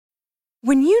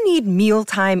When you need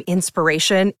mealtime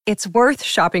inspiration, it's worth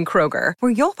shopping Kroger,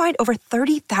 where you'll find over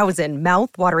 30,000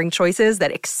 mouth-watering choices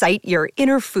that excite your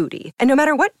inner foodie. And no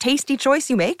matter what tasty choice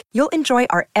you make, you'll enjoy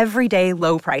our everyday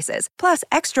low prices, plus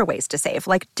extra ways to save,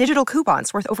 like digital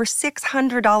coupons worth over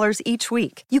 $600 each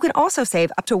week. You can also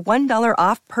save up to $1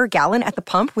 off per gallon at the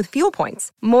pump with fuel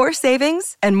points. More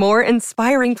savings and more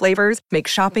inspiring flavors make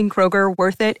shopping Kroger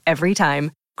worth it every time.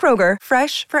 Kroger,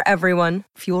 fresh for everyone.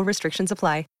 Fuel restrictions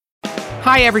apply.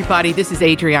 Hi, everybody. This is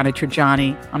Adriana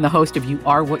Trajani. I'm the host of You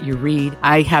Are What You Read.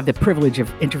 I have the privilege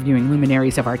of interviewing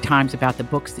luminaries of our times about the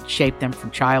books that shaped them from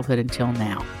childhood until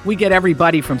now. We get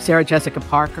everybody from Sarah Jessica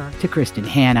Parker to Kristen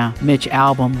Hanna, Mitch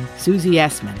Albom, Susie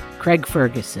Essman, Craig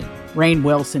Ferguson, Rainn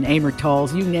Wilson, Amor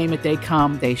Tolls, you name it, they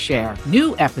come, they share.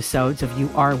 New episodes of You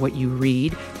Are What You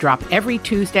Read drop every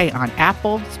Tuesday on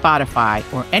Apple, Spotify,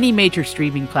 or any major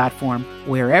streaming platform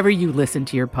wherever you listen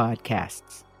to your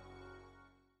podcasts.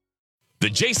 The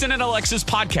Jason and Alexis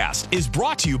podcast is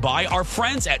brought to you by our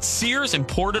friends at Sears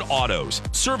Imported Autos,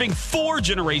 serving 4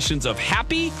 generations of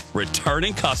happy,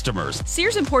 returning customers.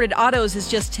 Sears Imported Autos is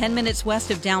just 10 minutes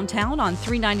west of downtown on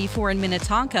 394 in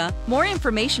Minnetonka. More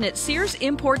information at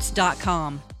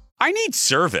SearsImports.com. I need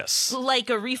service. Like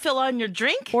a refill on your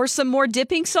drink? Or some more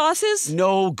dipping sauces?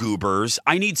 No, goobers.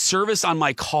 I need service on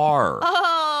my car.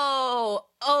 Oh,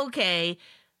 okay.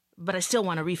 But I still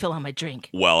want a refill on my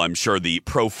drink. Well, I'm sure the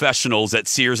professionals at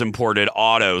Sears Imported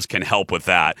Autos can help with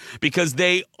that because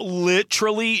they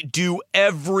literally do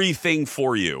everything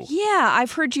for you. Yeah,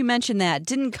 I've heard you mention that.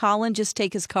 Didn't Colin just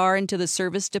take his car into the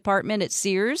service department at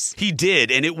Sears? He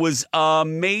did, and it was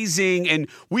amazing. And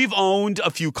we've owned a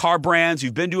few car brands.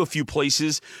 We've been to a few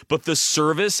places, but the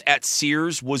service at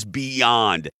Sears was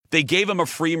beyond. They gave him a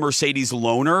free Mercedes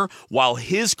loaner while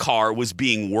his car was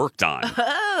being worked on.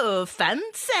 Oh,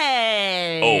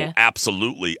 fancy. Oh,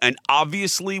 absolutely. And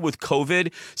obviously with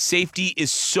COVID, safety is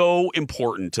so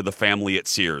important to the family at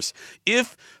Sears.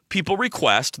 If people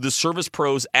request, the service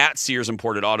pros at Sears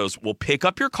Imported Autos will pick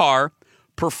up your car,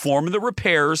 perform the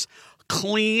repairs,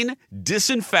 clean,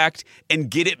 disinfect, and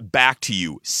get it back to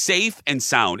you safe and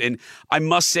sound. And I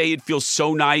must say it feels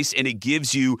so nice and it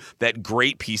gives you that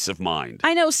great peace of mind.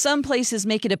 I know some places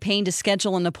make it a pain to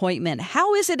schedule an appointment.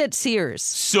 How is it at Sears?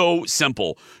 So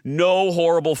simple. No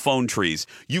horrible phone trees.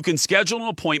 You can schedule an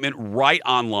appointment right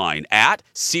online at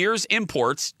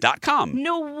SearsImports.com.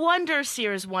 No wonder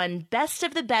Sears won Best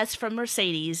of the Best from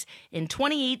Mercedes in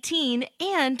 2018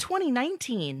 and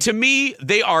 2019. To me,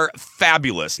 they are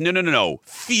fabulous. No.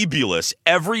 Fabulous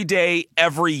every day,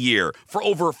 every year for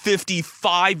over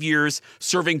 55 years,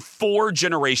 serving 4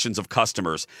 generations of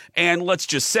customers. And let's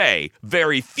just say,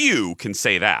 very few can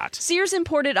say that. Sears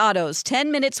Imported Autos,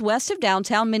 10 minutes west of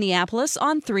downtown Minneapolis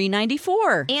on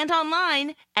 394. And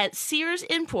online at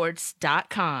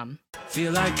SearsImports.com.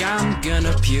 Feel like I'm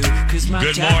gonna puke 'cause my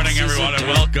Good morning, everyone, and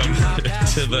welcome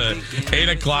to the 8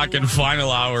 o'clock and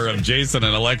final hour of Jason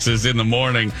and Alexis in the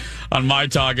morning on My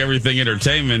Talk, Everything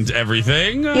Entertainment,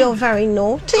 Everything. You're very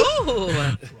naughty.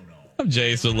 I'm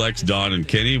Jason, Lex, Dawn, and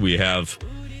Kenny. We have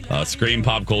Scream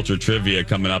Pop Culture Trivia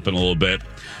coming up in a little bit.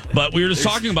 But we were just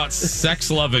talking about Sex,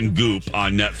 Love, and Goop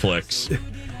on Netflix.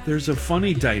 There's a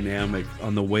funny dynamic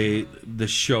on the way the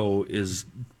show is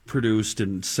produced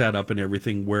and set up and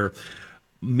everything where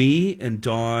me and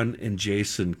Dawn and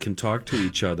Jason can talk to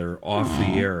each other off the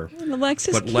air.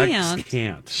 Alexis but Lex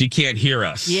can't. She can't hear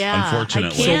us,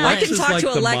 unfortunately. I can talk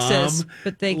to Alexis,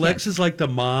 but they can't. Lex is like the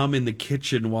mom in the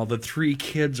kitchen while the 3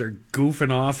 kids are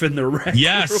goofing off in the rec room.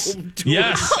 Yes.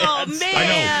 Oh,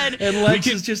 man. And Lex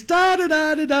is just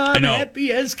da-da-da-da-da,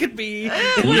 happy as could be.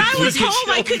 When I was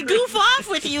home, I could goof off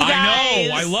with you guys. I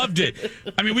know. I loved it.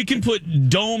 I mean, we can put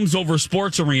domes over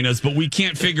sports arenas, but we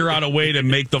can't figure out a way to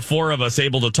make the 4 of us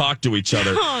able to talk to each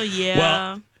other. Oh, yeah.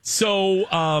 Well, so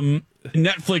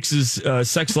Netflix's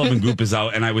Sex, Love, and Goop is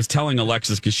out, and I was telling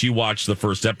Alexis, because she watched the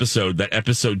first episode, that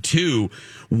episode 2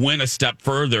 went a step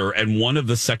further, and one of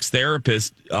the sex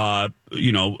therapists,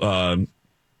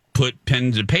 put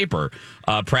pen to paper,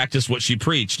 practiced what she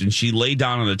preached, and she laid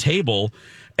down on the table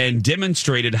and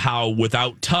demonstrated how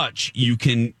without touch you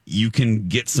can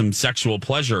get some sexual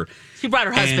pleasure. She brought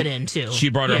her husband in too. She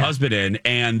brought her husband in,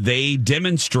 and they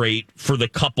demonstrate for the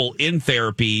couple in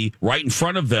therapy right in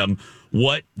front of them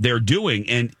what they're doing.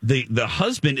 And the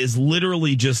husband is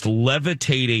literally just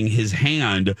levitating his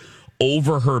hand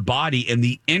over her body, and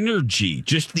the energy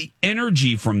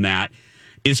from that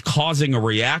is causing a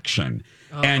reaction.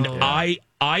 And I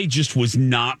just was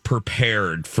not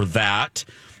prepared for that.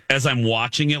 As I'm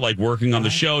watching it, like working on the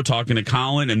show, talking to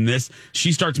Colin, and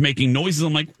she starts making noises.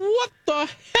 I'm like, what the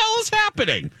hell is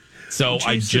happening? So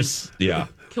Jason,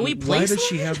 Can we Why place does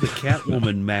she have the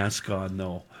Catwoman mask on,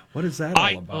 though? What is that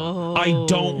all about? I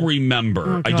don't remember.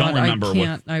 Oh, I don't God, remember I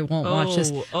can't. I won't watch this.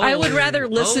 Oh, I would rather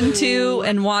listen to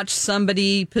and watch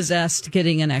somebody possessed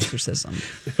getting an exorcism.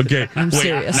 Okay, I'm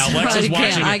serious. Now Lex is I watching.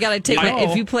 can't. I gotta take my.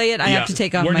 If you play it, I have to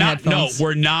take off we're my not, headphones. No,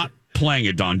 we're not playing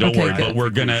it, Dawn. Don't Okay, worry. good. But we're I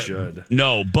think we gonna. should.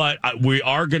 No, but we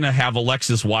are gonna have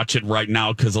Alexis watch it right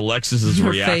now because Alexis's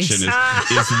Your reaction face.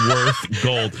 is worth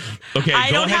gold. Okay, I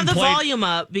go don't ahead have and the play. volume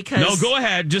up because. No, go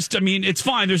ahead. Just, I mean, it's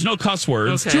fine. There's no cuss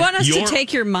words. Okay. Do you want us You're- to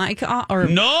take your mic off? Or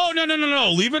No.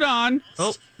 Leave it on.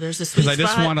 Oh, there's a sweet Because I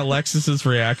just spot. want Alexis's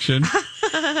reaction.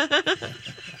 I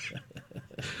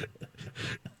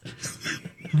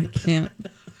can't.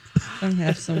 I don't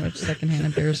have so much secondhand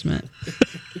embarrassment.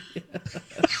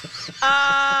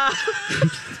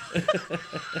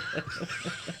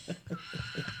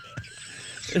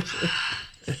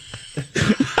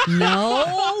 No.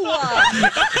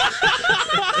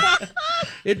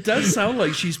 It does sound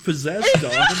like she's possessed,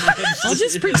 Dawn. I'll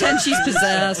just pretend she's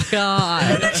possessed.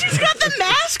 God. She's got the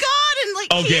mask on and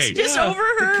like Okay. he's just Yeah, over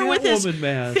the her with his Catwoman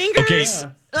mask. fingers.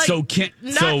 Okay, like, so can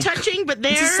not touching, but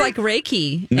there. It's just like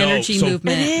Reiki No, energy so-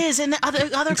 movement. It is, and the other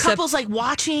Except- couples like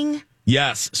watching.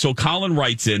 Yes. So Colin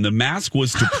writes in, the mask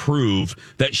was to prove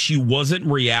that she wasn't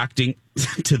reacting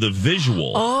to the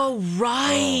visual. Oh,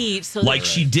 right. So Like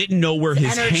she didn't know where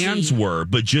his energy. hands were,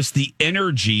 but just the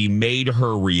energy made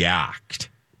her react.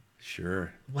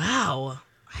 Sure. wow,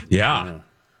 Yeah.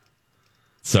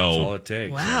 That's all So it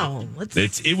takes. wow.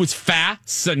 it was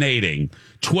fascinating.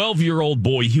 12-year-old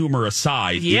boy humor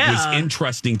aside, it Yeah. was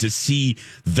interesting to see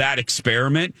that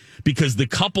experiment because the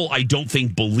couple, I don't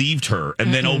think, believed her.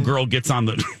 And then old girl gets on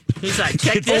the... He's like,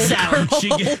 check this out. Old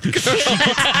girl gets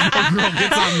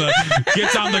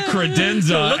on the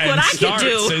credenza Look and what I can starts. do.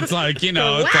 It's like, it's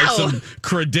like Wow. some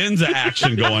credenza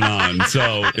action going on.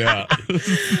 So, yeah.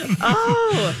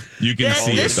 Oh, You can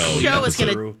see this it, though. show is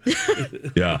gonna. True.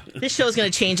 Yeah. This show is gonna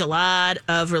change a lot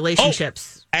of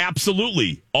relationships.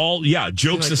 Absolutely.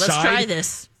 Jokes Like, aside. let's try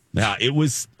this. Yeah,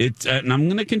 and I'm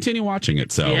going to continue watching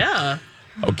it. So, Yeah.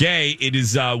 Okay, it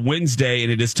is Wednesday,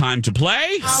 and it is time to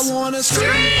play.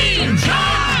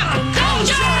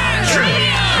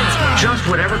 Just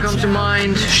whatever comes to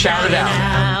mind, shout it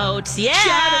out.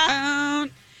 Yeah.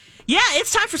 Yeah,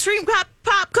 it's time for Stream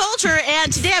Pop Culture,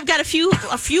 and today I've got a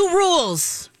few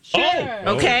rules. Okay.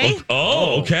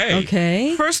 Okay.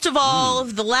 Okay. First of all,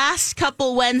 the last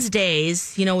couple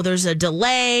Wednesdays, there's a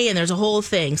delay and there's a whole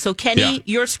thing. So, Kenny, Yeah.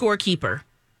 you're scorekeeper.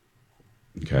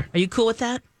 Okay. Are you cool with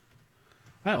that?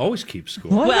 I always keep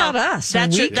score. What Well, about us?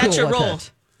 that's Are your- we that's your cool with role.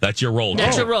 it? That's your role.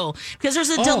 That's Joe. your role. Because there's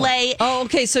a delay. Oh,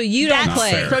 okay. So you don't That's-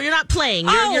 play. So you're not playing.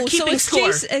 You're so keeping it's score.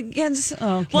 Jason against.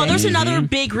 Okay. Well, there's another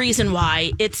big reason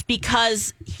why. It's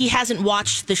because he hasn't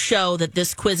watched the show that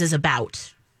this quiz is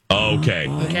about. Okay.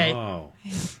 Okay. Oh.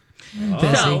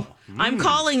 So I'm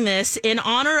calling this in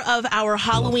honor of our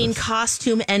Halloween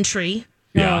costume entry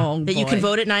Yeah. Oh, that you can boy.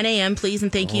 vote at 9 a.m. Please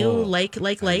and thank you. Like I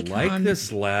like on-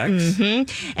 this, Lex. I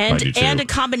do too. and a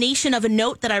combination of a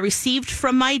note that I received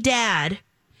from my dad.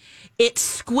 It's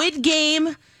Squid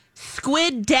Game,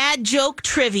 Squid Dad Joke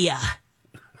Trivia.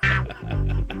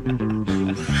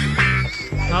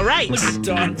 All right.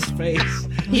 Dawn's face.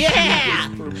 Yeah.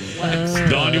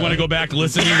 Dawn, do you want to go back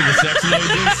listening to the sex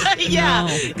emojis?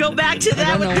 Yeah. Go back to I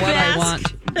that don't with know the what I mask.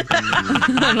 want. I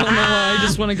don't know why. I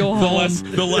just want to go The home.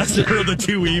 lesser of the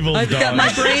two evils, I've got Dawn.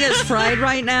 my brain is fried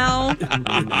right now.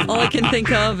 All I can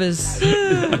think of is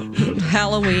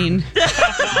Halloween.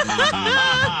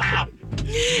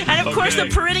 And of course, the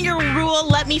Okay. perennial rule,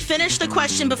 let me finish the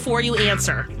question before you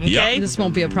answer. Okay? Yep. This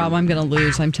won't be a problem. I'm going to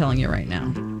lose. I'm telling you right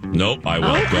now. Nope, I Oh,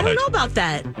 won't. I Go don't ahead. know about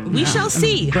that. We shall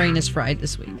see. Brain is fried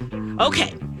this week.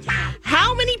 Okay.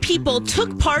 How many people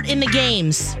took part in the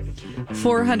games?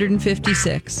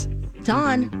 456.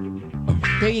 Dawn.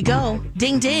 There you go.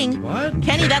 Ding, ding. What?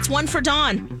 Kenny, that's one for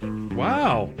Dawn.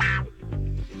 Wow.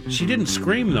 She didn't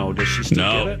scream, though. Does she still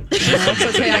No. get it? That's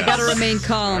okay. I got to remain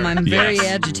calm. I'm very Yes.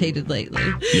 agitated lately.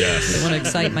 I Yes. want to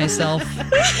excite myself.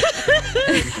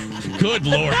 Good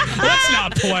Lord. Let's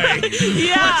not play.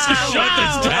 Yeah. Let's just shut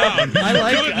this down.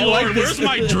 Good Lord. Where's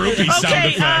my droopy sound Okay,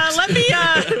 effects? let me,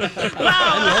 wow,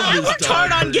 I worked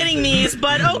hard on getting these,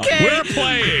 but okay. We're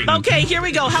playing. Okay, here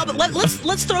we go. How about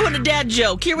let's throw in a dad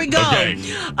joke. Here we go. Okay.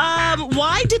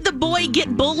 Why did the boy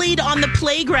get bullied on the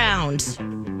playground?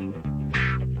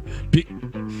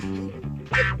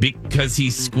 Because he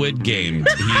Squid Gamed.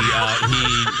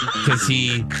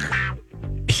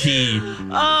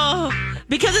 Oh,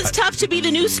 because it's tough to be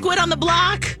the new squid on the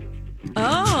block.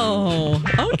 Oh,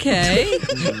 okay.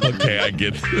 Okay, I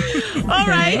get it. All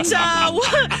right.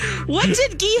 What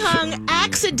did Gi-hung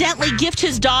accidentally gift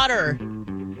his daughter?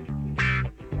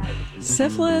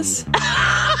 Syphilis?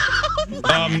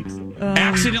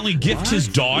 Accidentally gift his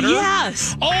daughter?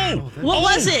 Yes. What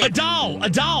was it? A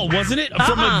doll, wasn't it?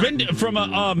 From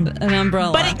An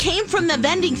umbrella. But it came from the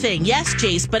vending thing. Yes,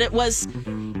 Jace, but it was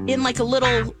in like a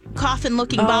little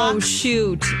coffin-looking box. Oh,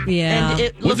 shoot. Yeah. And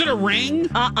it was it a ring?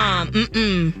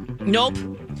 Nope.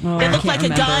 Oh, it I looked can't like a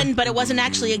remember. gun, but it wasn't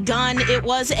actually a gun. It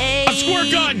was a squirt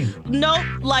gun. Nope,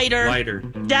 lighter. Lighter.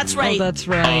 That's right. Oh, that's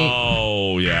right.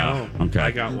 Oh, yeah. Okay.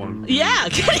 I got one. Yeah.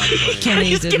 Kenny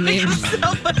He's didn't giving even.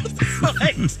 himself a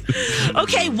slice.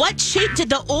 Okay, what shape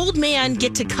did the old man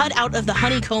get to cut out of the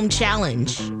honeycomb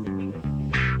challenge?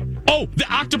 Oh, the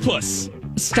octopus.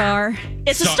 Star.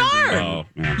 It's a star. Oh,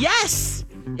 yeah. Yes,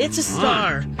 it's a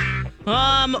star.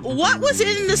 What was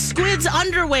in the squid's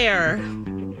underwear?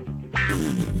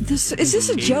 Is this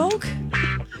a joke?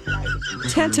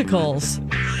 Tentacles.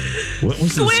 What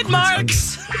was the Squid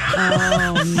marks.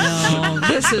 Oh, no.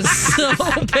 This is so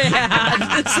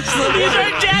bad. This is These are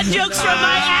dad jokes from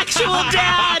my actual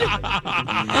dad.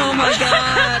 Oh, my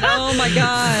God. Oh, my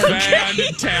God.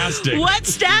 Fantastic. What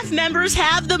staff members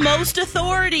have the most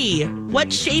authority?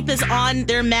 What shape is on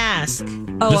their mask?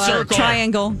 Oh, The circle.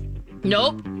 triangle.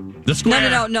 Nope. The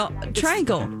square. No.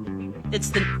 Triangle. It's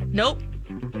the nope.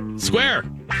 Square.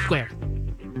 Square.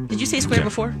 Did you say square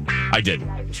before? I did.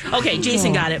 Okay,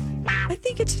 Jason got it. I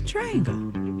think it's a triangle.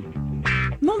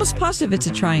 I'm almost positive it's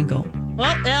a triangle.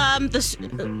 Well, the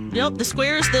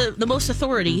square is the most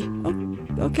authority.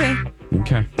 Okay.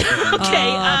 Okay.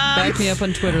 Okay. Back me up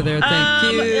on Twitter there.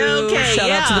 Thank you. okay, Shout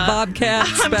out to the yeah.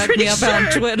 Bobcats. I'm Back pretty me up sure. on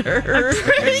Twitter. I'm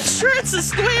pretty sure it's a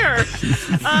square.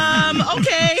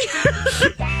 Okay.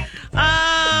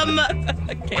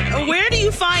 Where do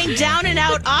you find down and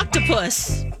out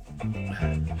octopus?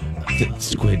 The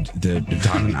squid, the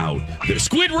down and out. The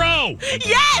Squid Row.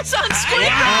 Yes, on Squid Row.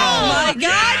 Oh my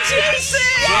God, Jason!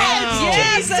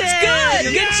 Yes, that's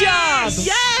good. Good job.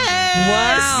 Yes.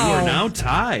 Wow. We're now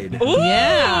tied. Ooh,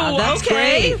 Yeah, that's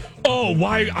okay. great. Oh,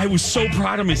 why? I was so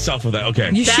proud of myself with that.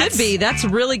 Okay. You That's- should be. That's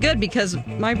really good because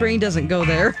my brain doesn't go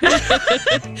there.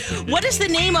 What is the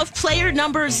name of player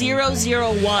number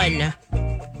 001?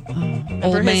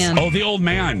 Old man. Oh, the old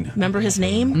man. Remember his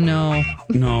name? No.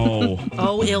 No.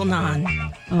 Oh, Ilnan.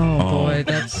 Oh, boy.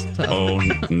 That's tough. Oh,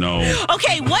 no.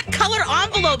 Okay, what color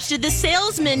envelopes did the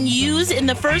salesman use in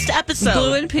the first episode?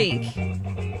 Blue and pink.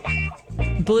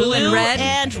 Blue and red.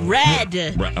 and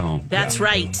red. Oh. That's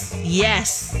right.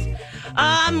 Yes.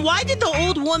 Why did the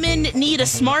old woman need a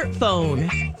smartphone?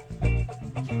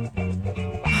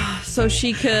 So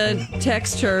she could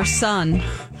text her son.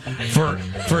 For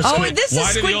Oh, Squid. this is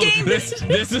why did Squid the old- Game?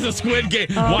 This is a Squid Game.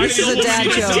 Oh, Why this did the is a old dad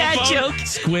woman use joke. a Dad phone? joke.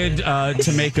 Squid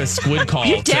to make a squid call.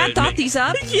 Your dad to thought make- these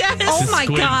up? Yes. Oh, my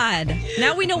Squid. God.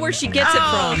 Now we know where she gets it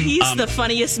Oh, from. he's the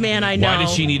funniest man I know. Why did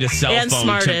she need a cell and phone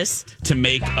smartest. to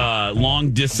make a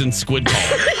long distance squid call?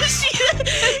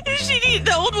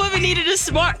 The old woman needed a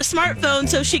smartphone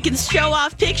so she can show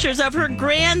off pictures of her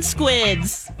grand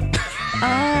squids.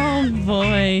 Oh,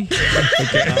 boy.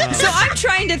 So I'm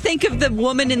trying to think of the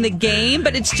woman in the game,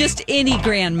 but it's just any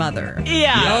grandmother.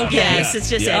 Yeah. Okay. Yes, it's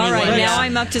just All anyone. right, now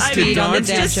I'm up to speed on the it's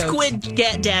dad just jokes. squid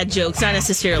dad jokes, not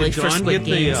necessarily Did for Dawn Squid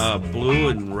get Games. the blue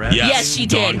and red? Yes, she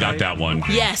did. Dawn got that one.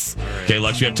 Yes. Okay,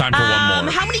 let's. We have time for one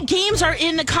more. How many games are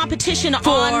in the competition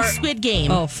on Squid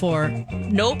Game? Oh, 4.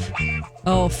 Nope.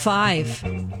 Oh, 5.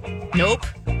 Nope.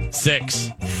 6.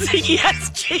 Yes,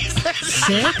 Jesus.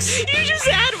 6? You just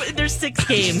had. There's 6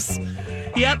 games.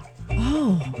 Yep.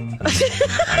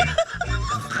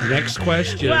 Next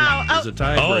question Wow, is a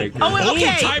tiebreaker. Oh, okay.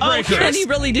 tiebreaker. And he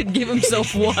really did give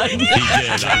himself one. He did.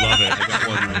 I love it. I got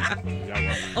one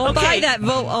right. I'll buy Okay. that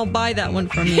vote. I'll buy that one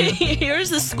from you. Here's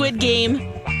the Squid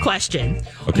Game question.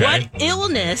 Okay. What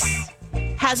illness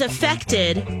has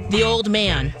affected the old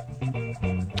man?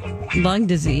 Lung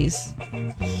disease.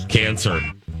 Cancer.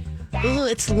 Ooh,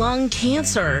 it's lung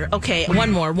cancer. Okay,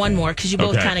 one more, because you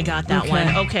both Okay. kind of got that Okay.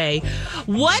 one. Okay.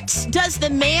 What does the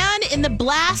man in the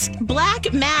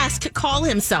black mask call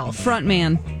himself? Front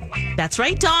man. That's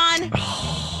right, Dawn.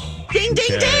 Ding, ding,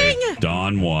 Okay. ding.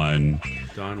 Dawn won.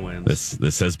 Dawn wins.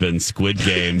 This has been Squid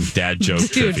Game dad joke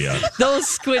Dude, trivia. those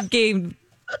Squid Game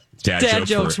dad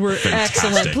jokes were fantastic.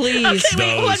 excellent. Please.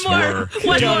 Okay, wait, one Those more. were-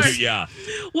 One more. Yeah.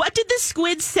 What did the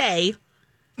squid say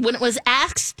when it was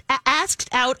asked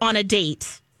out on a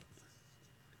date?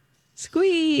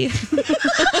 Squee.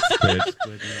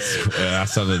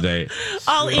 That's on the date.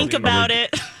 I'll ink about it.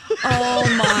 Oh,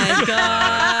 my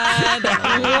God.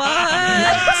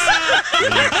 What?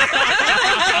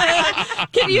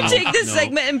 Can you take this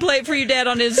segment and play it for your dad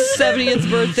on his 70th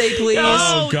birthday, please?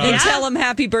 Oh, God. And tell him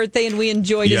happy birthday, and we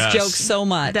enjoyed Yes. his jokes so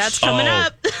much. That's coming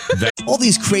up. All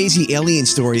these crazy alien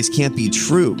stories can't be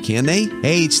true, can they?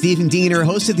 Hey, it's Stephen Diener,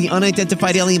 host of the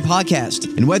Unidentified Alien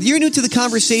Podcast. And whether you're new to the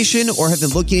conversation or have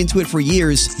been looking into it for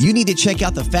years, you need to check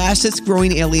out the fastest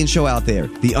growing alien show out there,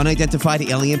 the Unidentified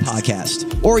Alien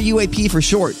Podcast, or UAP for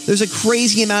short. There's a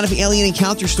crazy amount of alien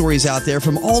encounter stories out there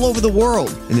from all over the world.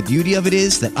 And the beauty of it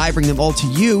is that I bring them all to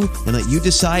you and let you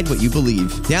decide what you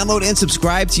believe. Download and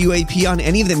subscribe to UAP on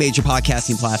any of the major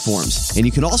podcasting platforms. And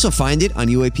you can also find it on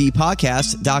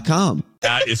UAPpodcast.com.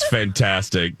 That is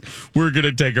fantastic. We're going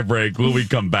to take a break. When we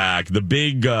come back, the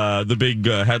big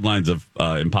headlines of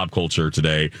in pop culture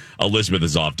today. Elizabeth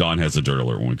is off. Dawn has a dirt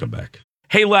alert when we come back.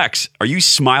 Hey, Lex, are you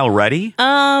smile ready?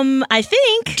 I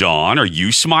think. Dawn, are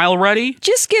you smile ready?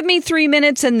 Just give me 3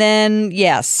 minutes and then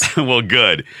yes. Well,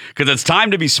 good, because it's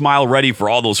time to be smile ready for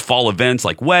all those fall events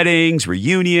like weddings,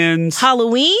 reunions.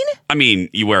 Halloween? I mean,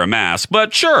 you wear a mask,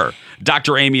 but sure.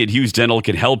 Dr. Amy at Hughes Dental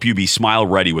can help you be smile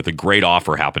ready with a great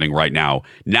offer happening right now.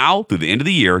 Now, through the end of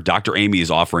the year, Dr. Amy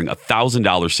is offering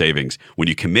 $1,000 savings when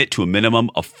you commit to a minimum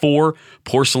of 4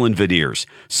 porcelain veneers.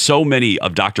 So many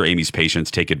of Dr. Amy's patients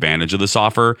take advantage of this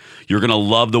offer. You're going to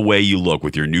love the way you look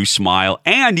with your new smile,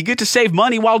 and you get to save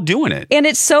money while doing it. And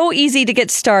it's so easy to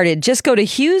get started. Just go to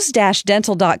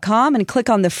hughes-dental.com and click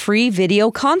on the free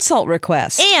video consult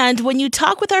request. And when you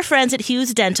talk with our friends at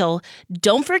Hughes Dental,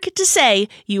 don't forget to say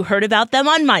you heard about them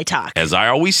on My Talk. As I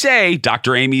always say,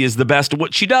 Dr. Amy is the best at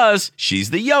what she does. She's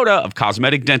the Yoda of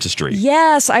cosmetic dentistry.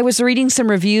 Yes, I was reading some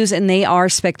reviews and they are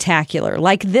spectacular.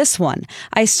 Like this one.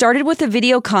 I started with a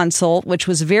video consult, which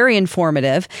was very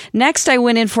informative. Next, I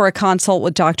went in for a consult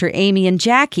with Dr. Amy and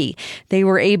Jackie. They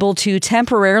were able to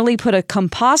temporarily put a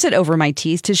composite over my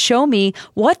teeth to show me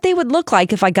what they would look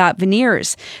like if I got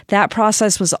veneers. That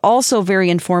process was also very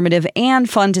informative and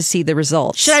fun to see the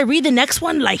results. Should I read the next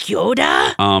one like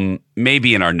Yoda?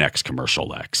 Maybe in our next commercial,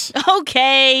 Lex.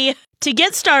 Okay. To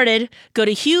get started, go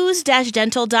to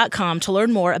hughes-dental.com to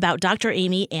learn more about Dr.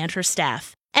 Amy and her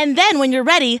staff. And then when you're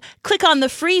ready, click on the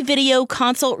free video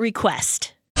consult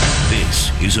request.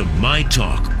 This is a My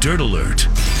Talk Dirt Alert.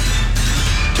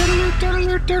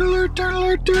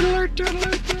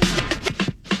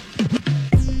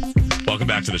 Welcome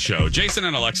back to the show. Jason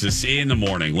and Alexis in the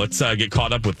morning. Let's get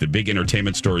caught up with the big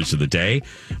entertainment stories of the day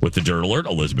with the Dirt Alert.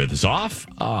 Elizabeth is off.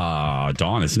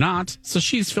 Dawn is not, so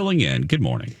she's filling in. Good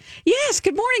morning. Yes,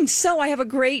 good morning. So I have a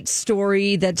great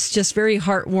story that's just very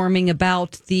heartwarming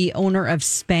about the owner of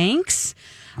Spanx.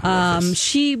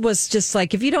 She was just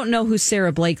like, if you don't know who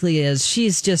Sarah Blakely is,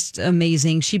 she's just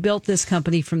amazing. She built this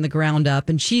company from the ground up,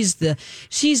 and she's the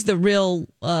real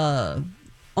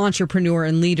entrepreneur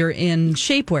and leader in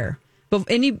shapewear. But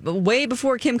way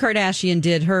before Kim Kardashian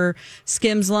did her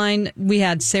Skims line, we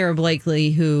had Sarah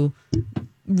Blakely, who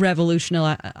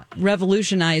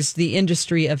revolutionized the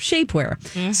industry of shapewear.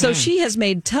 Mm-hmm. So she has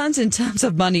made tons and tons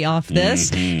of money off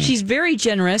this. Mm-hmm. She's very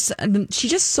generous. She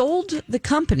just sold the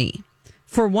company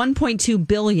for $1.2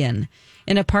 billion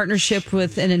in a partnership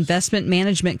with an investment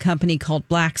management company called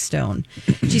Blackstone.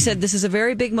 She said, this is a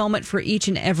very big moment for each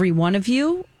and every one of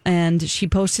you. And she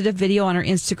posted a video on her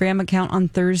Instagram account on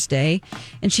Thursday.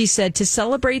 And she said, to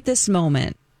celebrate this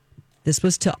moment, this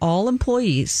was to all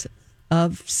employees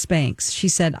of Spanx. She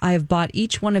said, I have bought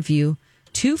each one of you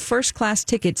 2 first-class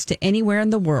tickets to anywhere in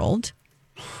the world.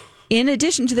 In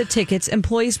addition to the tickets,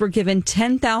 employees were given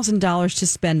 $10,000 to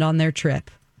spend on their trip.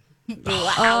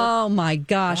 Wow. Oh, my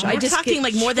gosh. We're talking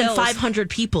like more than 500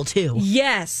 people, too.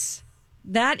 Yes.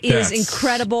 That is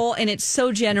incredible, and it's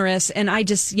so generous. And I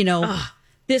just,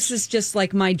 this is just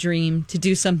like my dream to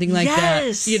do something like that,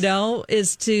 is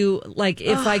to, like,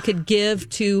 if I could give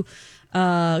to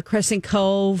Crescent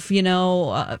Cove,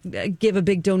 give a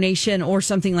big donation or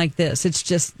something like this.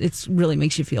 It's really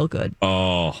makes you feel good.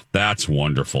 Oh, that's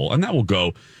wonderful. And that will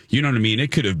go, you know what I mean?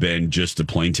 It could have been just the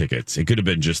plane tickets. It could have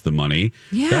been just the money.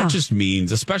 Yeah. That just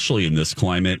means, especially in this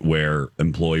climate where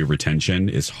employee retention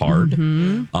is hard,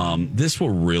 this will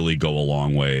really go a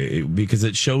long way because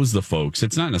it shows the folks,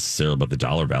 it's not necessarily about the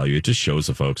dollar value. It just shows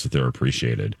the folks that they're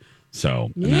appreciated.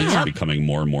 So, and that's becoming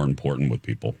more and more important with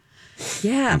people.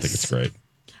 Yes. I think it's great.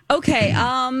 Okay,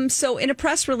 so in a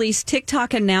press release,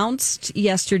 TikTok announced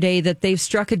yesterday that they've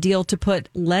struck a deal to put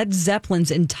Led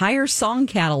Zeppelin's entire song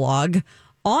catalog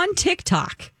on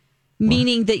TikTok,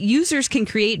 meaning that users can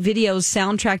create videos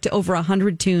soundtrack to over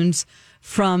 100 tunes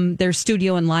from their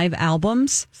studio and live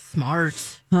albums.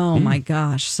 Smart. Oh, my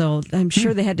gosh. So I'm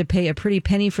sure they had to pay a pretty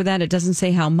penny for that. It doesn't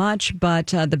say how much, but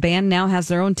the band now has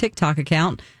their own TikTok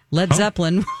account, Led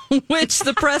Zeppelin, which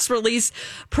the press release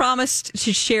promised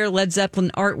to share Led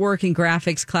Zeppelin artwork and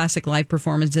graphics, classic live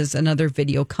performances, and other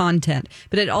video content.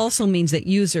 But it also means that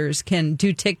users can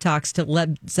do TikToks to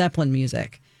Led Zeppelin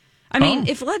music. I mean,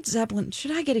 if Led Zeppelin,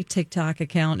 should I get a TikTok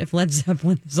account if Led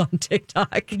Zeppelin is on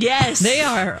TikTok? Yes. They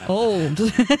are old.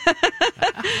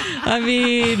 I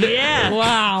mean,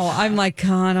 wow. I'm like,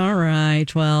 God, all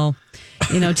right. Well,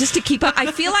 just to keep up.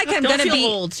 I feel like I'm going to be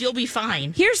old. You'll be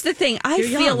fine. Here's the thing. I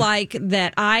feel like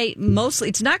that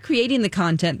it's not creating the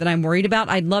content that I'm worried about.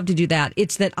 I'd love to do that.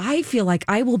 It's that I feel like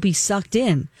I will be sucked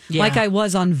in like I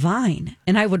was on Vine,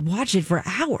 and I would watch it for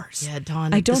hours. Yeah,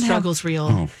 Dawn, I don't the struggle's real.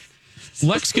 Oh.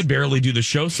 Lex could barely do the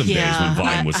show some days when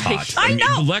Vine was hot. I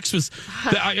know. Lex was,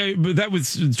 that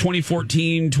was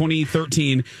 2014,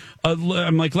 2013.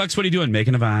 I'm like, Lex, what are you doing?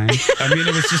 Making a Vine? I mean,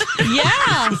 it was just.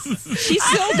 Yeah. She's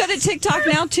so good at TikTok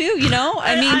now, too,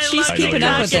 I mean, she's keeping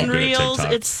up with it. Reels.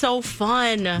 It's so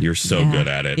fun. You're so good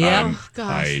at it. Yeah.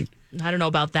 Gosh. I don't know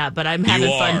about that, but I'm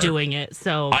having fun doing it.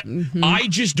 So I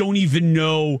just don't even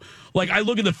know. Like, I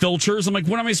look at the filters. I'm like,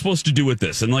 what am I supposed to do with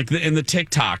this? And like in the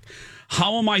TikTok,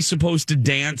 how am I supposed to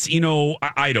dance?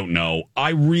 I don't know.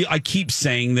 I keep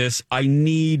saying this. I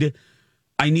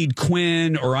need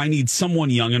Quinn, or I need someone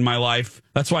young in my life.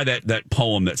 That's why that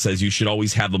poem that says you should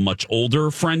always have a much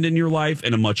older friend in your life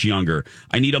and a much younger.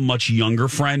 I need a much younger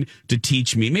friend to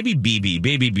teach me. Maybe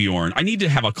Baby Bjorn. I need to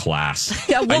have a class.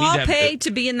 Yeah, well, I'll pay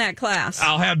to be in that class.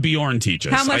 I'll have Bjorn teach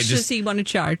us. How much does he want to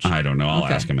charge? I don't know. I'll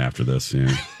ask him after this.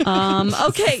 Yeah.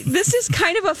 Okay, this is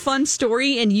kind of a fun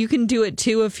story, and you can do it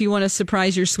too if you want to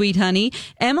surprise your sweet honey.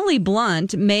 Emily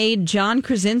Blunt made John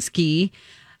Krasinski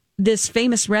this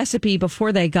famous recipe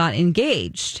before they got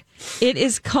engaged. It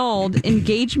is called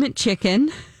engagement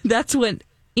chicken. That's what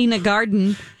Ina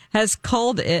Garten has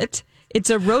called it. It's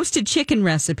a roasted chicken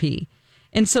recipe.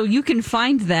 And so you can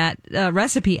find that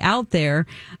recipe out there.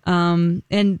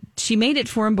 And she made it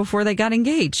for him before they got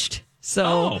engaged.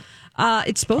 So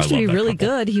it's supposed to be really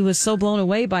good. He was so blown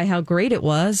away by how great it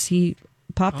was. He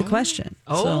popped the question.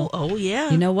 Oh, yeah.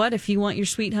 You know what? If you want your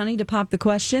sweet honey to pop the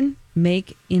question,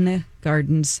 make Ina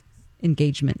Garten's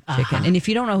engagement chicken. And if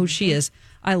you don't know who she is,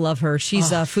 I love her.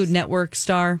 She's a Food Network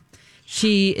star.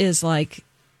 She is like,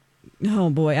 oh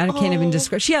boy, I can't even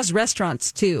describe. She has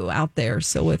restaurants too out there.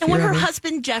 So if when her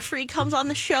husband Jeffrey comes on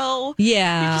the show,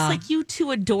 yeah, you're just like, you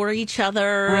two adore each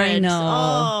other. I know.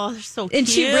 Oh, they're so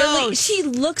cute. And she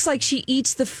looks like she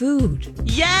eats the food.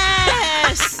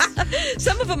 Yes.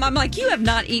 Some of them, I'm like, you have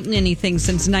not eaten anything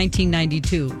since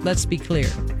 1992. Let's be clear.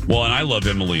 Well, and I love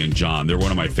Emily and John. They're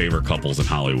one of my favorite couples in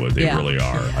Hollywood. They really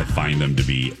are. I find them to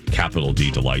be capital D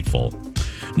delightful.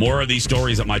 More of these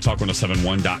stories at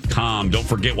mytalk1071.com. Don't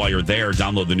forget, while you're there,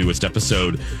 download the newest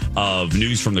episode of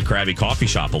News from the Krabby Coffee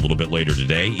Shop a little bit later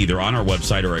today, either on our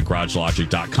website or at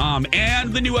garagelogic.com.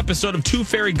 And the new episode of Two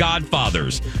Fairy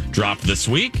Godfathers dropped this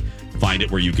week. Find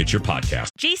it where you get your podcast.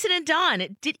 Jason and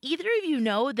Dawn, did either of you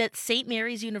know that St.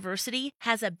 Mary's University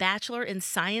has a Bachelor in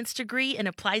Science degree in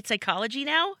Applied Psychology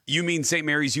now? You mean St.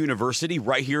 Mary's University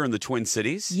right here in the Twin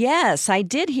Cities? Yes, I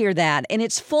did hear that. And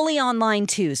it's fully online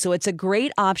too, so it's a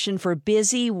great option for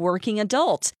busy working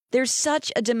adults. There's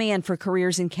such a demand for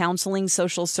careers in counseling,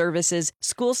 social services,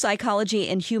 school psychology,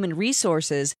 and human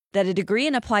resources that a degree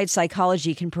in applied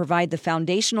psychology can provide the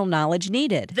foundational knowledge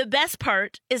needed. The best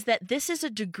part is that this is a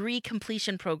degree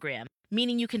completion program,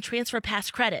 meaning you can transfer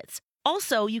past credits.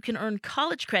 Also, you can earn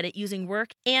college credit using work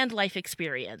and life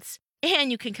experience.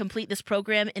 And you can complete this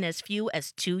program in as few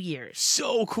as 2 years.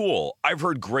 So cool. I've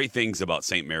heard great things about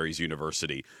St. Mary's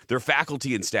University. Their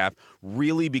faculty and staff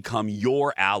really become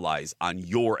your allies on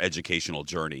your educational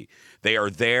journey. They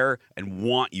are there and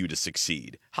want you to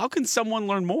succeed. How can someone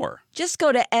learn more? Just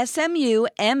go to smumn.edu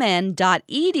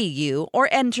or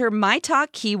enter my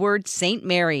talk keyword St.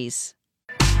 Mary's.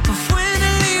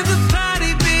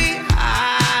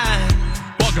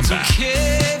 Welcome back.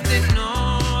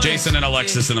 Jason and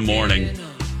Alexis in the morning.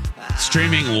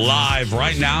 Streaming live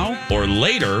right now or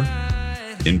later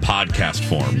in podcast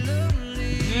form.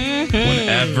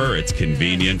 Whenever it's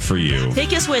convenient for you.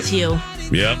 Take us with you.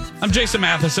 Yep. I'm Jason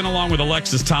Matheson along with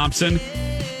Alexis Thompson,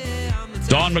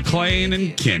 Dawn McClain,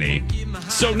 and Kenny.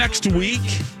 So next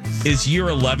week is year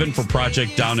 11 for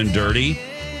Project Down and Dirty.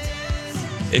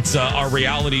 It's our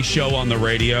reality show on the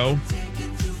radio.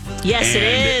 Yes, it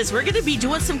is. We're going to be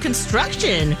doing some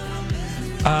construction.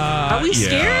 Are we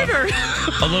scared? Or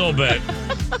a little bit.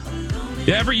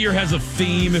 Yeah, every year has a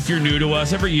theme. If you're new to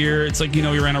us, every year it's like,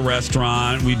 you're in a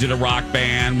restaurant. We did a rock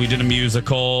band. We did a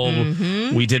musical.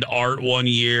 Mm-hmm. We did art one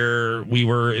year. We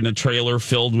were in a trailer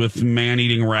filled with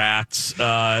man-eating rats.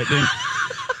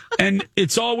 And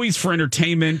it's always for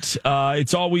entertainment.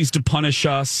 It's always to punish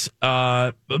us.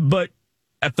 But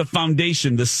at the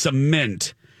foundation, the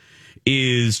cement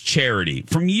is charity.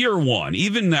 From year one,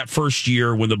 even that first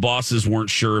year when the bosses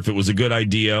weren't sure if it was a good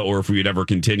idea or if we would ever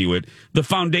continue it, the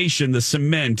foundation, the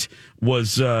cement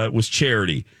was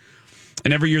charity.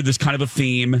 And every year there's kind of a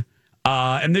theme.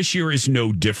 And this year is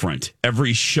no different.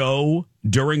 Every show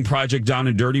during Project Down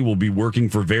and Dirty will be working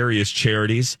for various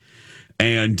charities.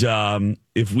 And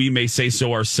if we may say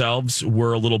so ourselves,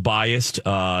 we're a little biased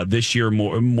this year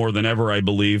more than ever, I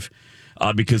believe.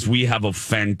 Because we have a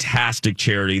fantastic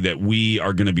charity that we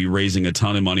are going to be raising a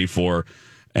ton of money for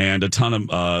and a ton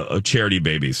of charity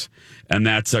babies. And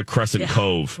that's Crescent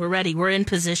Cove. We're ready. We're in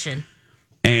position.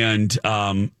 And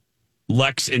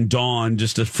Lex and Dawn,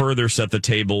 just to further set the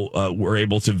table, were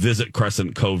able to visit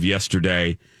Crescent Cove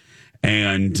yesterday.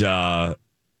 And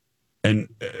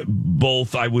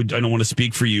both, I don't want to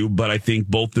speak for you, but I think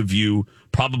both of you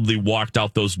probably walked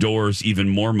out those doors even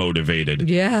more motivated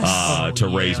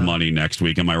to raise money next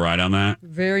week. Am I right on that?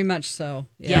 Very much so.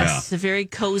 Yes, it's a very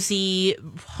cozy,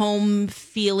 home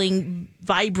feeling,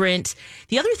 vibrant.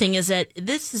 The other thing is that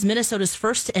this is Minnesota's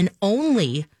first and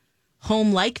only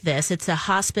home like this. It's a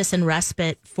hospice and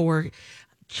respite for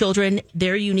children,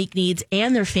 their unique needs,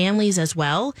 and their families as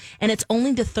well. And it's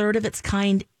only the third of its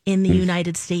kind in the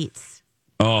United States.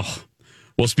 Oh,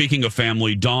 well, speaking of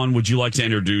family, Dawn, would you like to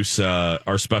introduce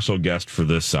our special guest for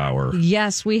this hour?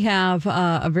 Yes, we have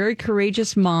a very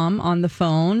courageous mom on the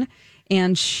phone,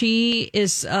 and she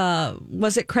was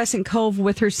at Crescent Cove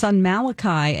with her son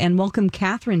Malachi, and welcome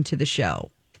Catherine to the show.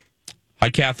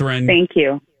 Hi, Catherine. Thank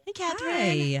you. Hey, Catherine.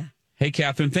 Hi. Hey,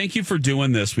 Catherine, thank you for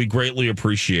doing this. We greatly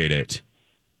appreciate it.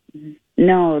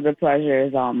 No, the pleasure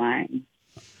is all mine.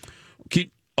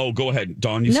 Go ahead,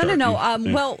 Dawn. You start. No.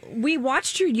 Well, we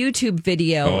watched your YouTube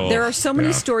video. There are so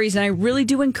many stories, and I really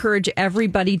do encourage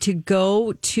everybody to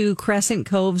go to Crescent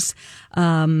Cove's,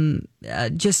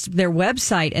 just their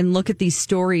website and look at these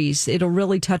stories. It'll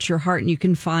really touch your heart, and you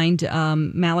can find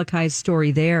Malachi's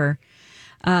story there.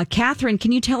 Catherine,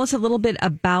 can you tell us a little bit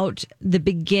about the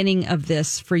beginning of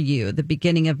this for you, the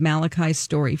beginning of Malachi's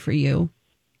story for you?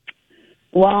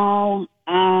 Well,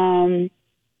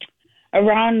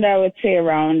 I would say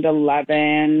around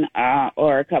 11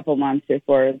 or a couple months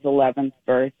before his 11th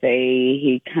birthday,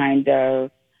 he kind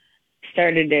of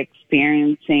started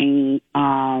experiencing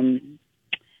the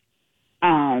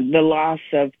loss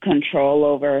of control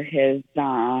over his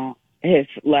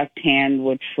left hand,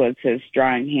 which was his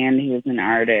drawing hand. He was an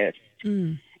artist.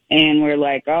 And we're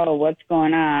like, oh, what's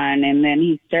going on? And then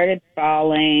he started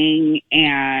falling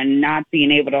and not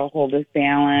being able to hold his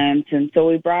balance. And so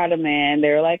we brought him in.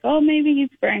 They were like, oh, maybe he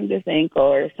sprained his ankle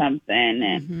or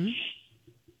something.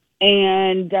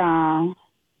 And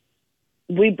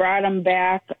we brought him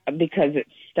back because it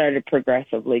started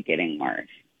progressively getting worse.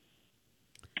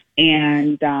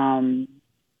 And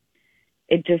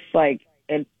it just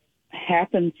it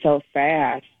happened so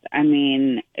fast. I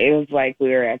mean, it was like we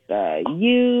were at the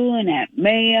U and at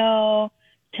Mayo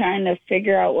trying to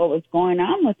figure out what was going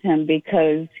on with him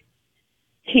because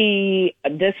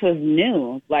this was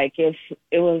new. Like, if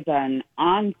it was an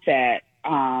onset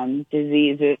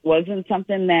disease, it was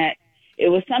something that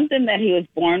he was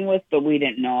born with, but we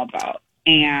didn't know about.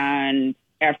 And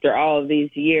after all of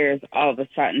these years, all of a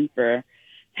sudden for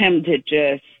him to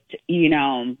just,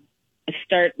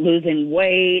 start losing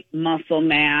weight, muscle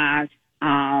mass,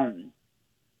 to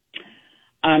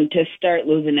start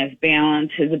losing his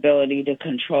balance, his ability to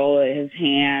control his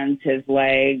hands, his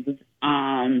legs,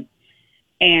 and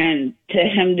to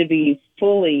him to be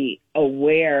fully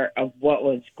aware of what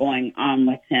was going on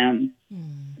with him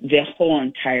the whole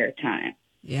entire time.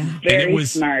 Yeah. Very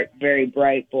smart, very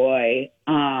bright boy.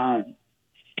 We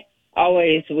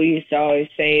used to always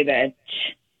say that,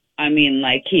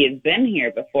 he had been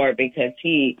here before because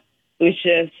he's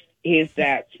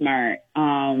that smart.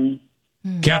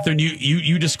 Catherine,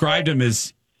 you described him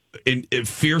as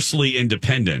fiercely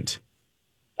independent.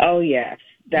 Oh, yes,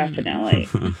 definitely.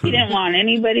 He didn't want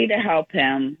anybody to help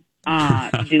him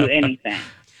do anything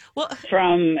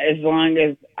from as long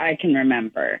as I can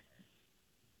remember.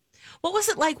 What was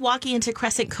it like walking into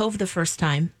Crescent Cove the first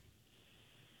time?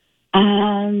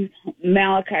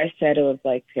 Malachi said it was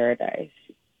like paradise.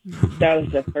 That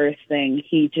was the first thing.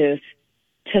 He just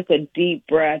took a deep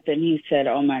breath and he said,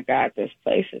 oh my God, this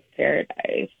place is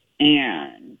paradise.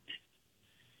 And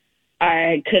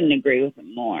I couldn't agree with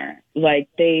them more. Like,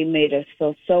 they made us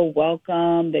feel so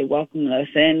welcome. They welcomed us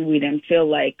in. We didn't feel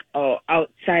like,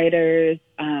 outsiders.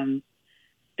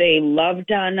 They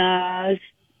loved on us.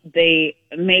 They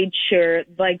made sure,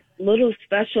 like, little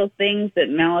special things that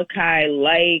Malachi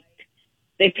liked.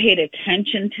 They paid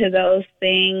attention to those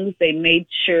things. They made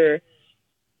sure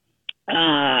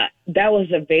that was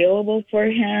available for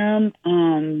him.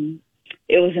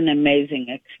 It was an amazing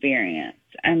experience.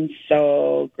 I'm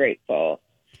so grateful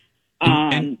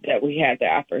that we had the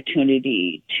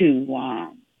opportunity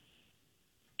to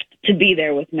be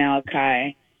there with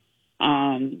Malachi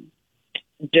during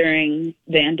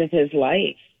the end of his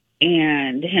life,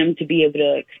 and him to be able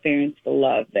to experience the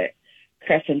love that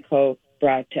Crescent Cove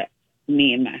brought to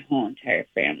me and my whole entire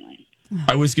family.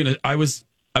 I was gonna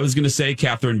say,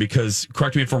 Catherine, because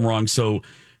correct me if I'm wrong. So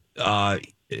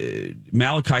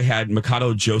Malachi had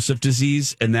Mikado Joseph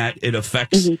disease, and that it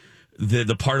affects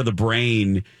the part of the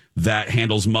brain that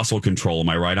handles muscle control. Am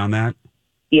I right on that?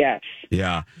 Yes.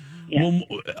 Yeah. Well,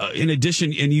 in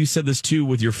addition, and you said this too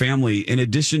with your family, in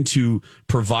addition to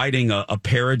providing a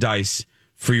paradise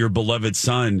for your beloved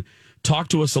son, talk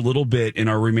to us a little bit in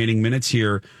our remaining minutes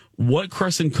here. What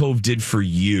Crescent Cove did for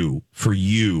you,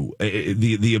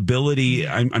 the ability.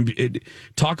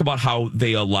 Talk about how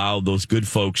they allowed those good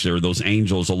folks or those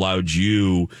angels allowed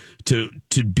you to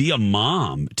be a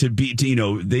mom,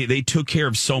 they took care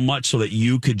of so much so that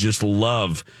you could just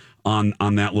love on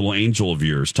that little angel of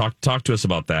yours. Talk to us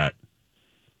about that.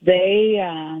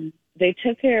 They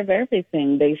took care of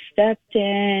everything. They stepped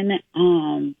in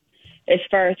as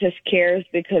far as his cares,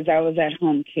 because I was at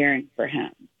home caring for him.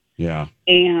 Yeah.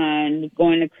 And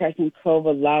going to Crescent Cove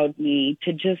allowed me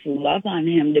to just love on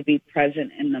him, to be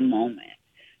present in the moment,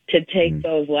 to take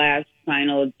those last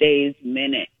final days,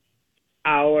 minutes,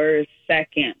 hours,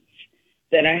 seconds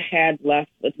that I had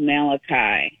left with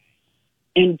Malachi,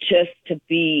 and just to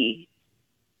be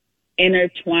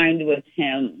intertwined with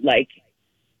him, like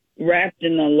wrapped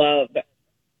in the love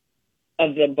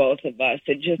of the both of us.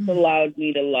 It just allowed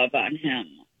me to love on him.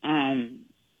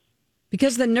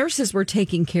 Because the nurses were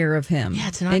taking care of him. Yeah,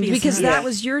 it's and because that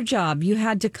was your job. You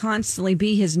had to constantly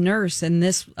be his nurse, and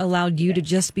this allowed you to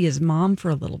just be his mom for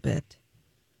a little bit.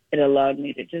 It allowed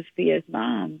me to just be his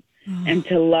mom and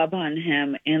to love on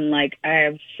him. And like,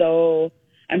 I'm so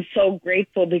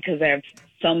grateful because I have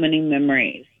so many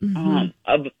memories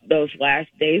of those last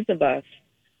days of us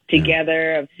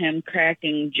together, of him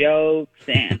cracking jokes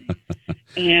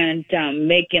and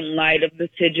making light of the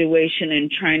situation and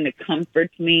trying to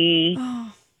comfort me.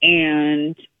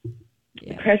 And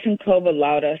Crescent Cove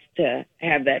allowed us to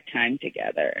have that time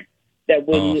together that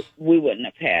we wouldn't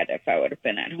have had if I would have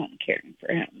been at home caring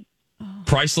for him.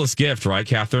 Priceless gift, right,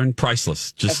 Catherine?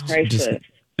 Priceless. Just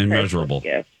immeasurable.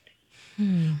 Priceless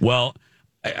gift. Well,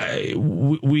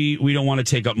 we don't want to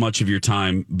take up much of your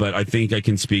time, but I think I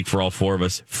can speak for all four of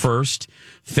us. First,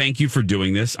 thank you for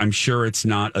doing this. I'm sure it's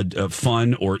not a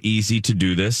fun or easy to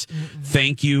do this.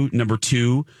 Thank you, number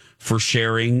two, for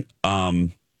sharing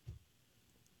a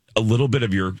little bit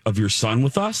of your son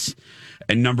with us.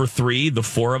 And number three, the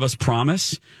four of us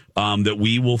promise that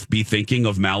we will be thinking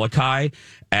of Malachi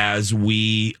as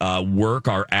we work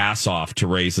our ass off to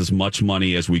raise as much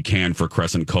money as we can for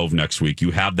Crescent Cove next week.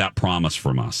 You have that promise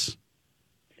from us.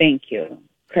 Thank you.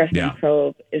 Crescent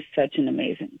Cove is such an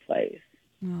amazing place.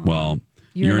 Well,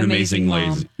 you're an amazing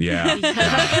lady. Yeah.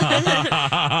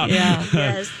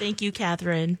 Yes. Thank you,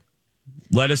 Catherine.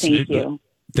 Thank you.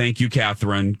 Thank you,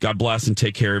 Catherine. God bless, and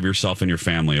take care of yourself and your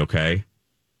family, okay?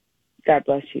 God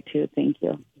bless you, too. Thank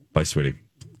you. Bye, sweetie.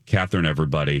 Catherine,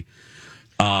 everybody.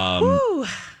 They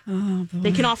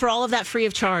can offer all of that free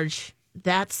of charge.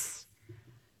 That's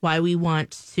why we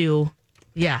want to,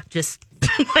 just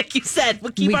like you said,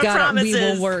 we'll keep our promises. We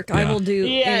will work. Yeah. I will do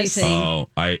anything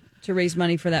to raise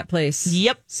money for that place.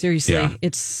 Yep. Seriously,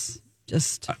 it's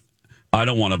just... I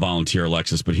don't want to volunteer,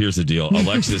 Alexis, but here's the deal.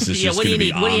 Alexis is just going to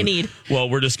be on. What do you need? Well,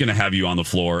 we're just going to have you on the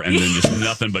floor and then just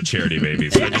nothing but charity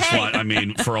babies. I just want,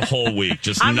 for a whole week,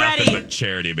 just nothing but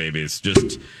charity babies.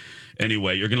 Just,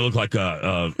 anyway, you're going to look like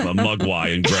a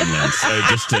Mugwai in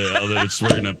Gremlins. We're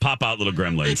going to pop out little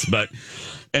gremlins. But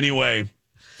anyway,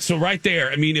 so right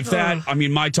there,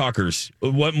 my talkers,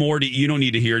 what more you don't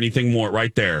need to hear anything more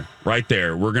right there. Right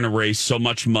there. We're going to raise so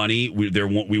much money.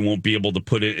 We won't be able to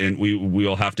put it in.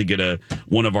 We'll have to get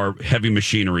one of our heavy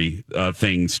machinery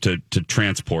things to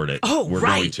transport it. Oh, we're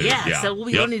right. Going to. Yeah. So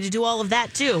we'll need to do all of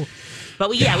that too. But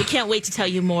we can't wait to tell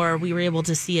you more. We were able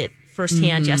to see it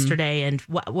firsthand yesterday, and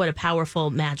what a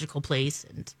powerful, magical place.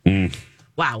 And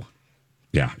wow.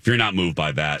 Yeah, if you're not moved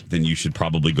by that, then you should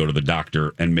probably go to the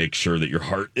doctor and make sure that your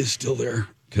heart is still there.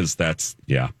 because that's,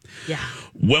 yeah. Yeah.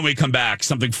 When we come back,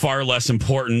 something far less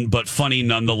important, but funny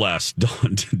nonetheless.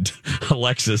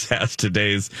 Alexis has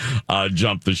today's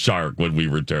Jump the Shark when we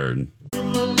return.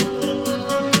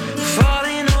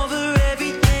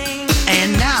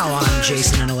 And now on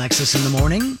Jason and Alexis in the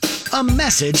Morning, a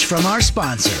message from our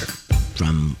sponsor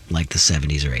from like the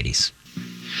 70s or 80s.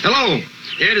 Hello.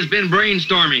 Ed has been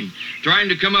brainstorming, trying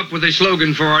to come up with a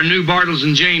slogan for our new Bartles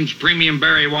 & James Premium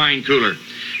Berry Wine Cooler.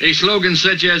 A slogan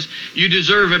such as, "You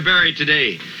deserve a berry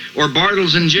today," or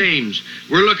 "Bartles & James,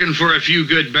 we're looking for a few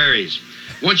good berries."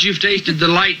 Once you've tasted the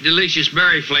light, delicious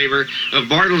berry flavor of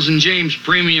Bartles & James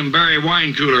Premium Berry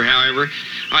Wine Cooler, however,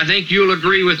 I think you'll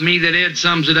agree with me that Ed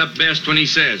sums it up best when he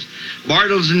says,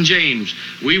 "Bartles & James,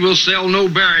 we will sell no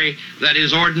berry that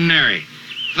is ordinary."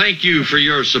 Thank you for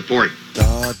your support.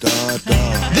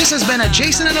 This has been a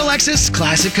Jason and Alexis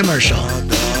classic commercial.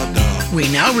 We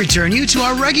now return you to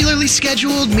our regularly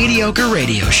scheduled mediocre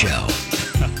radio show.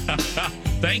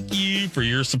 Thank you for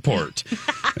your support.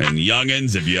 And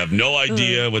youngins, if you have no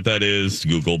idea what that is,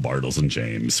 Google Bartles and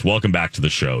James. Welcome back to the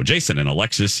show. Jason and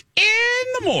Alexis in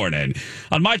the morning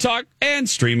on My Talk and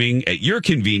streaming at your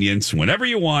convenience whenever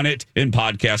you want it in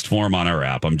podcast form on our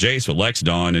app. I'm Jace with Lex,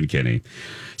 Dawn, and Kenny.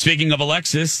 Speaking of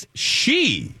Alexis,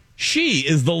 she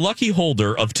is the lucky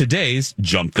holder of today's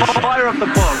Jump the Shark. Fire up the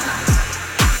boat.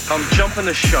 I'm jumping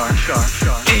the shark. It's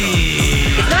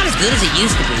not as good as it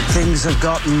used to be. Things have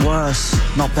gotten worse,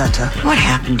 not better. What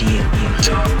happened to you?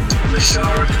 Jump the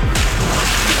shark.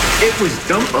 It was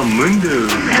Dumpamundo.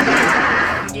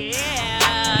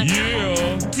 Yeah.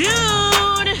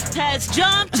 Dune has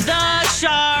jumped the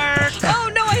shark. Oh,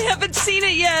 no, I haven't seen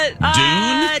it yet.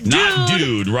 Dune? Not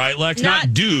dude, right, Lex?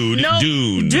 Not dude, nope.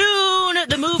 Dune. Dune,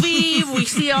 the movie. We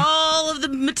see all of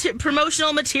the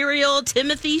promotional material.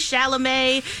 Timothy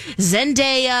Chalamet,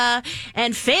 Zendaya,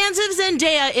 and fans of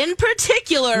Zendaya in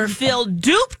particular feel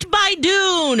duped by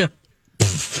Dune.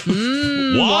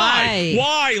 Why?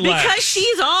 Why, Lex? Because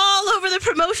she's all over the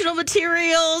promotional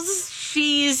materials.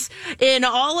 She's in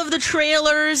all of the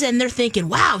trailers, and they're thinking,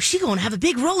 wow, she's going to have a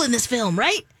big role in this film,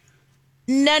 right?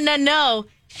 No.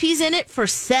 She's in it for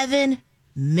 7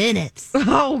 minutes.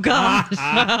 Oh, gosh.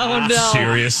 Oh, no.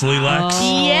 Seriously, Lex?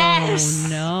 Yes. Oh,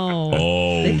 no.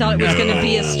 Oh, they thought it was going to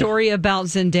be a story about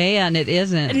Zendaya, and it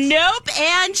isn't. Nope.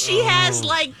 And she has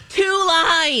like 2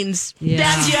 lines. Yeah.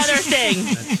 That's the other thing.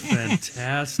 That's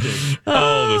fantastic.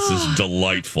 Oh, this is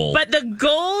delightful. But the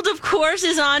gold, of course,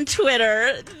 is on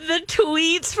Twitter. The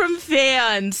tweets from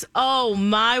fans. Oh,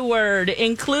 my word.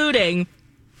 Including...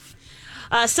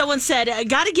 someone said,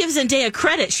 got to give Zendaya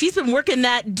credit. She's been working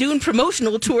that Dune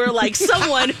promotional tour like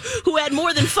someone who had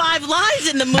more than 5 lines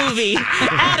in the movie.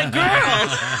 Atta girl.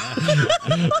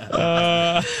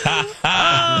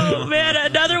 Oh, man.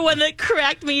 Another one that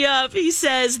cracked me up. He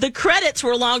says, the credits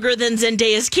were longer than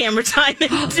Zendaya's camera time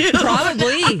in Dune.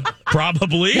 Probably.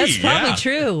 Probably. That's probably yeah.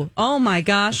 true. Oh, my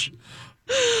gosh.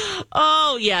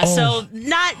 Oh, yeah. Oh. So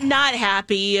not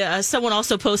happy. Someone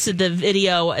also posted the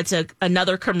video. It's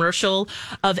another commercial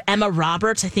of Emma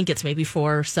Roberts. I think it's maybe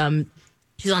for she's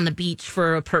on the beach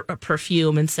for a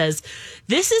perfume and says,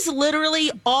 this is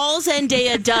literally all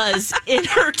Zendaya does in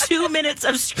her 2 minutes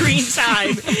of screen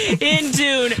time in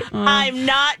Dune. I'm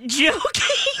not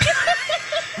joking.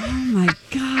 Oh, my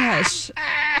gosh.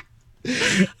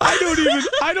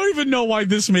 I don't even know why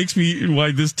this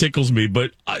tickles me,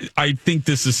 but I think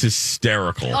this is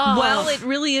hysterical. Oh. Well, it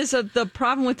really is the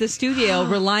problem with the studio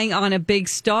relying on a big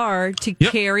star to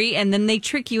carry, and then they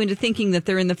trick you into thinking that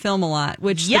they're in the film a lot,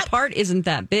 which the part isn't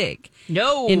that big.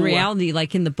 No. In reality,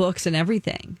 like in the books and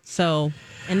everything. So,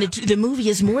 and the movie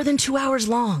is more than 2 hours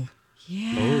long.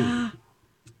 Yeah.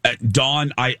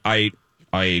 Dawn, I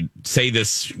say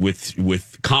this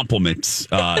with compliments.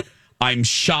 I'm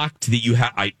shocked that you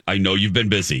have. I know you've been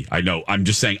busy. I know. I'm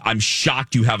just saying. I'm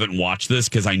shocked you haven't watched this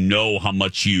because I know how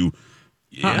much you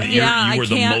were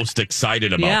the most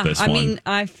excited about this one. I mean,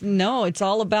 I know it's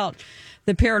all about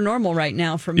the paranormal right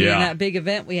now for me and that big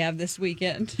event we have this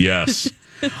weekend. Yes,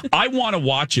 I want to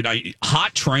watch it.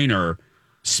 Hot Trainer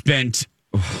spent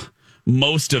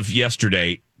most of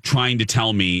yesterday trying to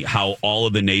tell me how all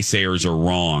of the naysayers are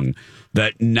wrong.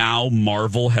 That now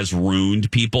Marvel has ruined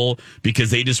people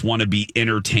because they just want to be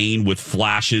entertained with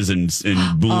flashes and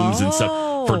booms and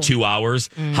stuff for 2 hours.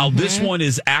 Mm-hmm. How this one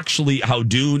is actually, how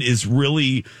Dune is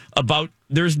really about,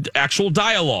 there's actual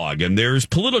dialogue and there's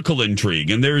political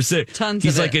intrigue and there's tons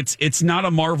he's of like, it's not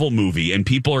a Marvel movie and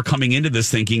people are coming into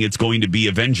this thinking it's going to be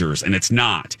Avengers and it's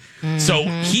not. Mm-hmm. So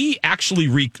he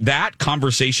actually, that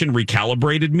conversation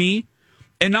recalibrated me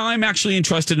and now I'm actually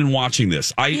interested in watching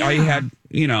this. I had,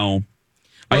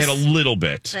 I had a little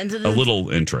bit, And then- a little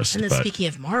interest. And then but speaking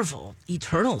of Marvel,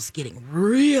 Eternal's getting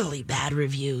really bad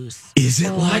reviews. Is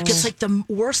it like it's like the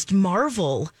worst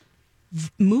Marvel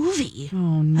movie?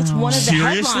 Oh no! That's one of the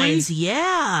Seriously? headlines.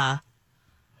 Yeah.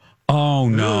 Oh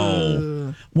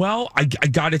no! Well, I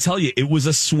got to tell you, it was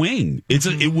a swing.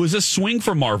 It was a swing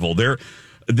for Marvel.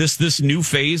 This new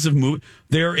phase of movie,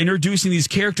 they're introducing these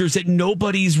characters that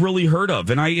nobody's really heard of.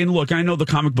 And look, I know the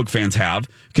comic book fans have,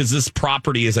 because this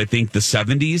property is, I think, the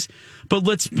 70s. But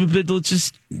let's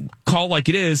just call like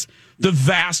it is. The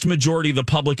vast majority of the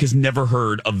public has never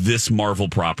heard of this Marvel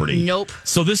property. Nope.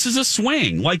 So this is a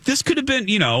swing. Like, this could have been,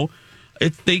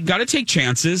 they got to take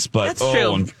chances. But That's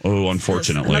true.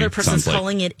 Unfortunately, Another person's sounds like-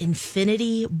 calling it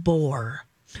Infinity Bore.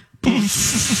 That's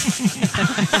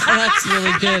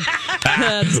really good.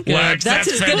 That's good. Lex, that's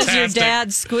that's as good as your fantastic.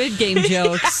 dad's Squid Game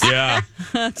jokes. Yeah.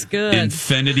 That's good.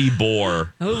 Infinity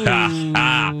Bore.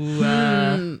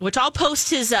 Which I'll post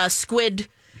his squid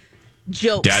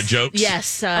jokes. Dad jokes?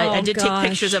 Yes. I did gosh. take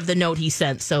pictures of the note he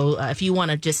sent. So if you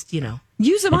want to just,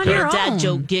 use them on Okay. your own. dad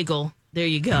joke giggle, there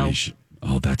you go.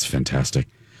 Oh, that's fantastic.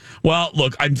 Well,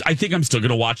 look, I think I'm still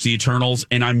going to watch The Eternals,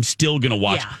 and I'm still going to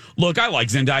watch. Yeah. Look, I like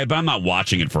Zendaya, but I'm not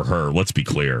watching it for her. Let's be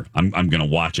clear. I'm going to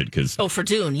watch it because Oh, for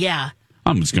Dune, yeah.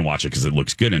 I'm just going to watch it because it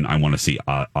looks good, and I want to see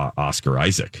Oscar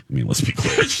Isaac. I mean, let's be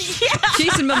clear.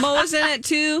 Jason Momoa's in it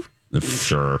too.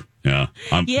 Sure, yeah,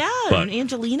 Yeah, but and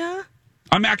Angelina.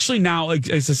 I'm actually now, like,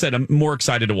 as I said, I'm more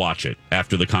excited to watch it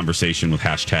after the conversation with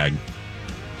hashtag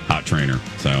Hot Trainer.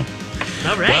 So.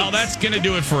 All right. Well, that's going to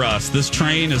do it for us. This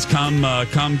train has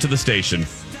come to the station.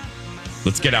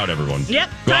 Let's get out, everyone. Yep.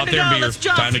 Go Time out to there and go. be Let's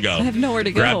jump. time to go. I have nowhere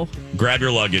to go. Grab your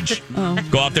luggage. Oh.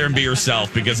 Go out there and be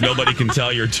yourself because nobody can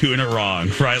tell you're doing it wrong.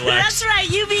 Right, Lex? That's right.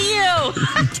 You be you.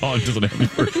 Dawn doesn't have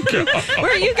anywhere to go.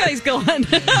 Where are you guys going? I want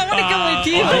to go with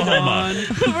you. Oklahoma.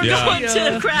 We're Yeah. going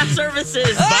to craft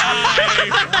services. Bye.